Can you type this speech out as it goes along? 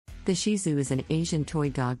The Shih Tzu is an Asian toy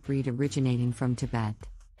dog breed originating from Tibet.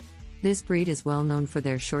 This breed is well known for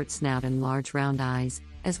their short snout and large round eyes,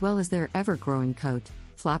 as well as their ever-growing coat,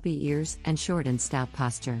 floppy ears, and short and stout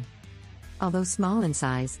posture. Although small in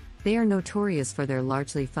size, they are notorious for their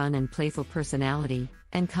largely fun and playful personality,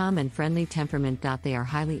 and calm and friendly temperament. They are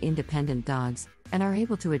highly independent dogs, and are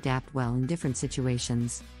able to adapt well in different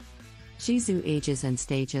situations. Shih Tzu ages and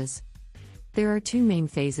stages. There are two main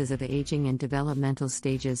phases of aging and developmental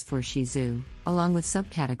stages for Shih Tzu, along with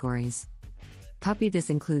subcategories. Puppy. This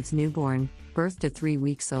includes newborn, birth to 3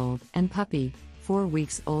 weeks old, and puppy, 4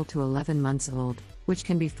 weeks old to 11 months old, which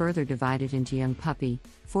can be further divided into young puppy,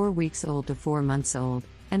 4 weeks old to 4 months old,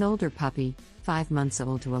 and older puppy, 5 months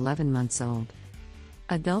old to 11 months old.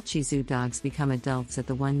 Adult Shih Tzu dogs become adults at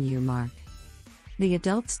the 1-year mark. The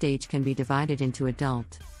adult stage can be divided into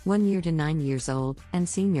adult, 1 year to 9 years old, and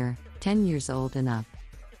senior, 10 years old and up.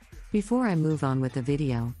 Before I move on with the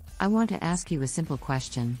video, I want to ask you a simple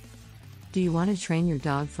question. Do you want to train your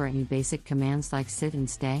dog for any basic commands like sit and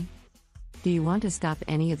stay? Do you want to stop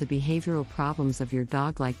any of the behavioral problems of your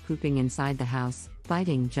dog like pooping inside the house,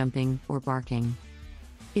 biting, jumping, or barking?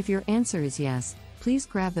 If your answer is yes, please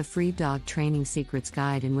grab the free Dog Training Secrets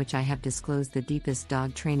guide, in which I have disclosed the deepest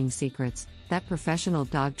dog training secrets that professional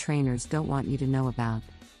dog trainers don't want you to know about.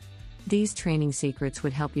 These training secrets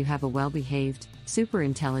would help you have a well-behaved, super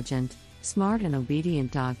intelligent, smart and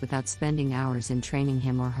obedient dog without spending hours in training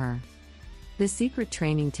him or her. The Secret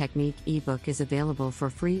Training Technique ebook is available for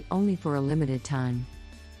free only for a limited time.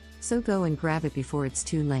 So go and grab it before it's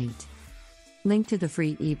too late. Link to the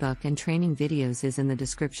free ebook and training videos is in the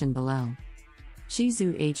description below. Shih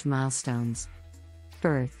Tzu Age Milestones.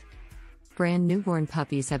 Birth. Brand newborn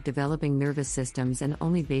puppies have developing nervous systems and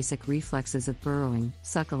only basic reflexes of burrowing,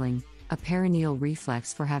 suckling, a perineal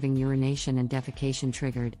reflex for having urination and defecation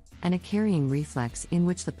triggered, and a carrying reflex in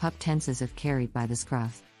which the pup tenses if carried by the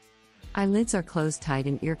scruff. Eyelids are closed tight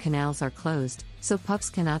and ear canals are closed, so pups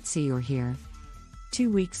cannot see or hear. 2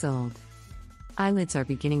 weeks old. Eyelids are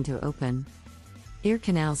beginning to open. Ear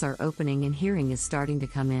canals are opening and hearing is starting to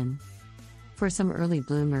come in. For some early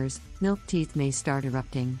bloomers, milk teeth may start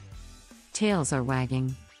erupting. Tails are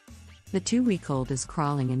wagging. The 2-week-old is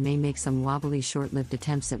crawling and may make some wobbly short-lived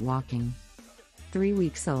attempts at walking. 3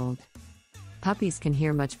 weeks old. Puppies can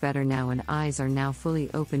hear much better now and eyes are now fully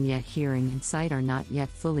open, yet hearing and sight are not yet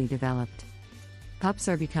fully developed. Pups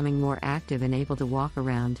are becoming more active and able to walk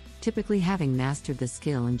around, typically having mastered the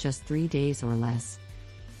skill in just 3 days or less.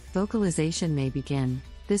 Vocalization may begin.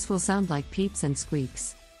 This will sound like peeps and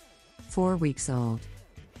squeaks. 4 weeks old.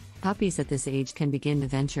 Puppies at this age can begin to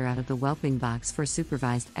venture out of the whelping box for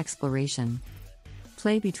supervised exploration.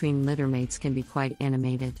 Play between littermates can be quite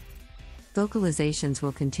animated. Vocalizations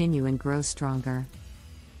will continue and grow stronger.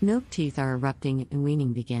 Milk teeth are erupting and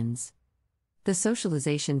weaning begins. The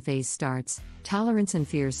socialization phase starts, tolerance and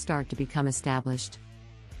fears start to become established.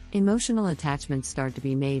 Emotional attachments start to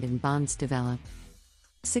be made and bonds develop.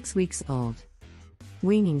 6 weeks old.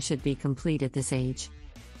 Weaning should be complete at this age.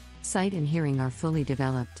 Sight and hearing are fully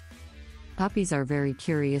developed. Puppies are very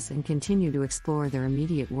curious and continue to explore their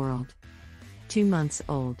immediate world. 2 months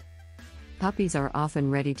old. Puppies are often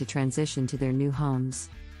ready to transition to their new homes.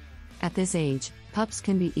 At this age, pups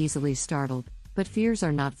can be easily startled, but fears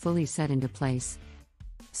are not fully set into place.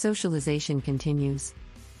 Socialization continues.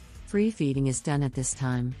 Free feeding is done at this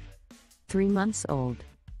time. 3 months old.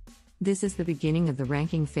 This is the beginning of the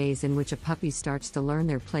ranking phase in which a puppy starts to learn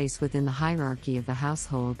their place within the hierarchy of the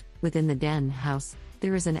household. Within the den house,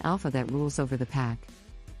 there is an alpha that rules over the pack.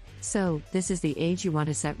 So, this is the age you want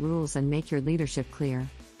to set rules and make your leadership clear.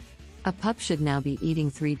 A pup should now be eating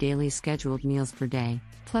 3 daily scheduled meals per day,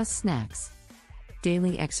 plus snacks.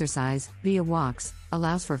 Daily exercise, via walks,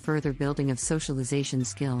 allows for further building of socialization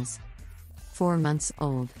skills. 4 months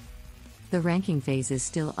old. The ranking phase is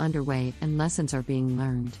still underway and lessons are being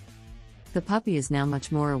learned. The puppy is now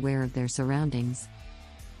much more aware of their surroundings.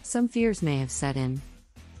 Some fears may have set in.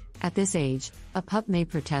 At this age, a pup may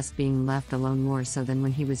protest being left alone more so than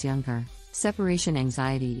when he was younger. Separation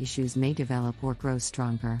anxiety issues may develop or grow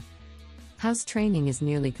stronger. House training is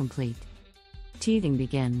nearly complete. Teething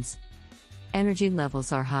begins. Energy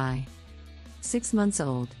levels are high. 6 months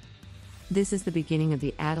old. This is the beginning of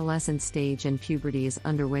the adolescent stage and puberty is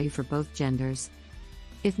underway for both genders.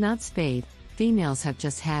 If not spayed, females have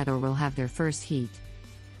just had or will have their first heat.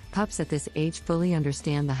 Pups at this age fully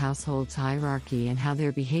understand the household's hierarchy and how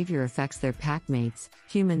their behavior affects their pack mates,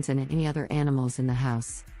 humans and any other animals in the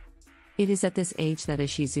house. It is at this age that a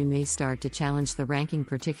Shih Tzu may start to challenge the ranking,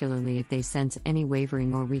 particularly if they sense any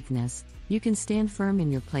wavering or weakness. You can stand firm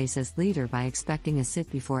in your place as leader by expecting a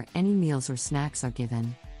sit before any meals or snacks are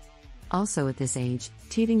given. Also at this age,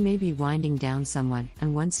 teething may be winding down somewhat,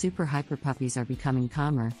 and once super hyper puppies are becoming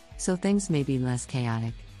calmer, so things may be less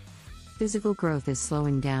chaotic. Physical growth is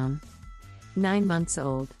slowing down. 9 months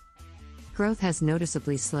old. Growth has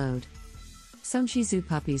noticeably slowed. Some Shih Tzu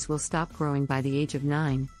puppies will stop growing by the age of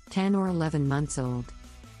 9, 10 or 11 months old.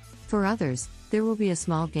 For others, there will be a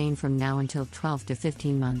small gain from now until 12 to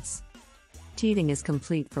 15 months. Teething is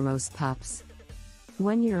complete for most pups.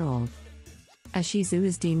 1 year old. A Shih Tzu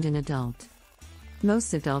is deemed an adult.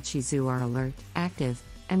 Most adult Shih Tzu are alert, active,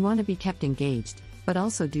 and want to be kept engaged, but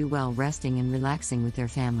also do well resting and relaxing with their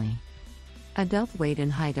family. Adult weight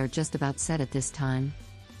and height are just about set at this time.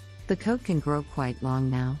 The coat can grow quite long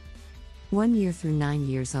now. 1 year through 9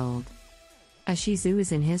 years old. A Shih Tzu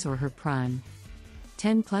is in his or her prime.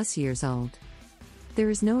 10 plus years old. There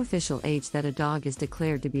is no official age that a dog is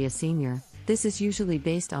declared to be a senior. This is usually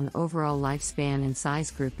based on overall lifespan and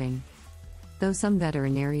size grouping. Though some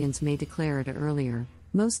veterinarians may declare it earlier,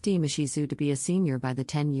 most deem a Shih Tzu to be a senior by the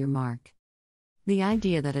 10-year mark. The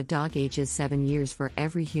idea that a dog ages 7 years for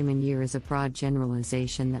every human year is a broad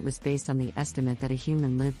generalization that was based on the estimate that a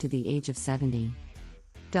human lived to the age of 70.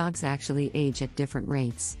 Dogs actually age at different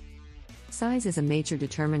rates. Size is a major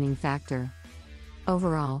determining factor.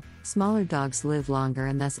 Overall, smaller dogs live longer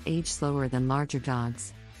and thus age slower than larger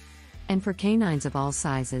dogs. And for canines of all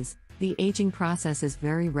sizes, the aging process is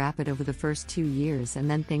very rapid over the first 2 years, and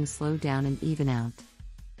then things slow down and even out.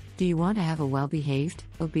 Do you want to have a well-behaved,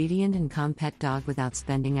 obedient and calm pet dog without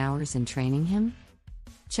spending hours in training him?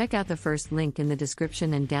 Check out the first link in the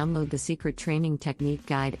description and download the Secret Training Technique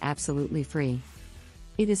Guide absolutely free.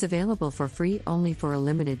 It is available for free only for a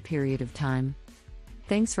limited period of time.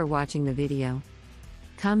 Thanks for watching the video.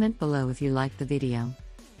 Comment below if you liked the video.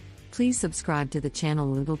 Please subscribe to the channel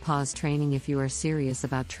Little Paws Training if you are serious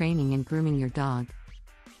about training and grooming your dog.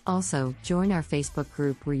 Also, join our Facebook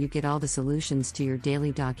group where you get all the solutions to your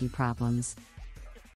daily doggy problems.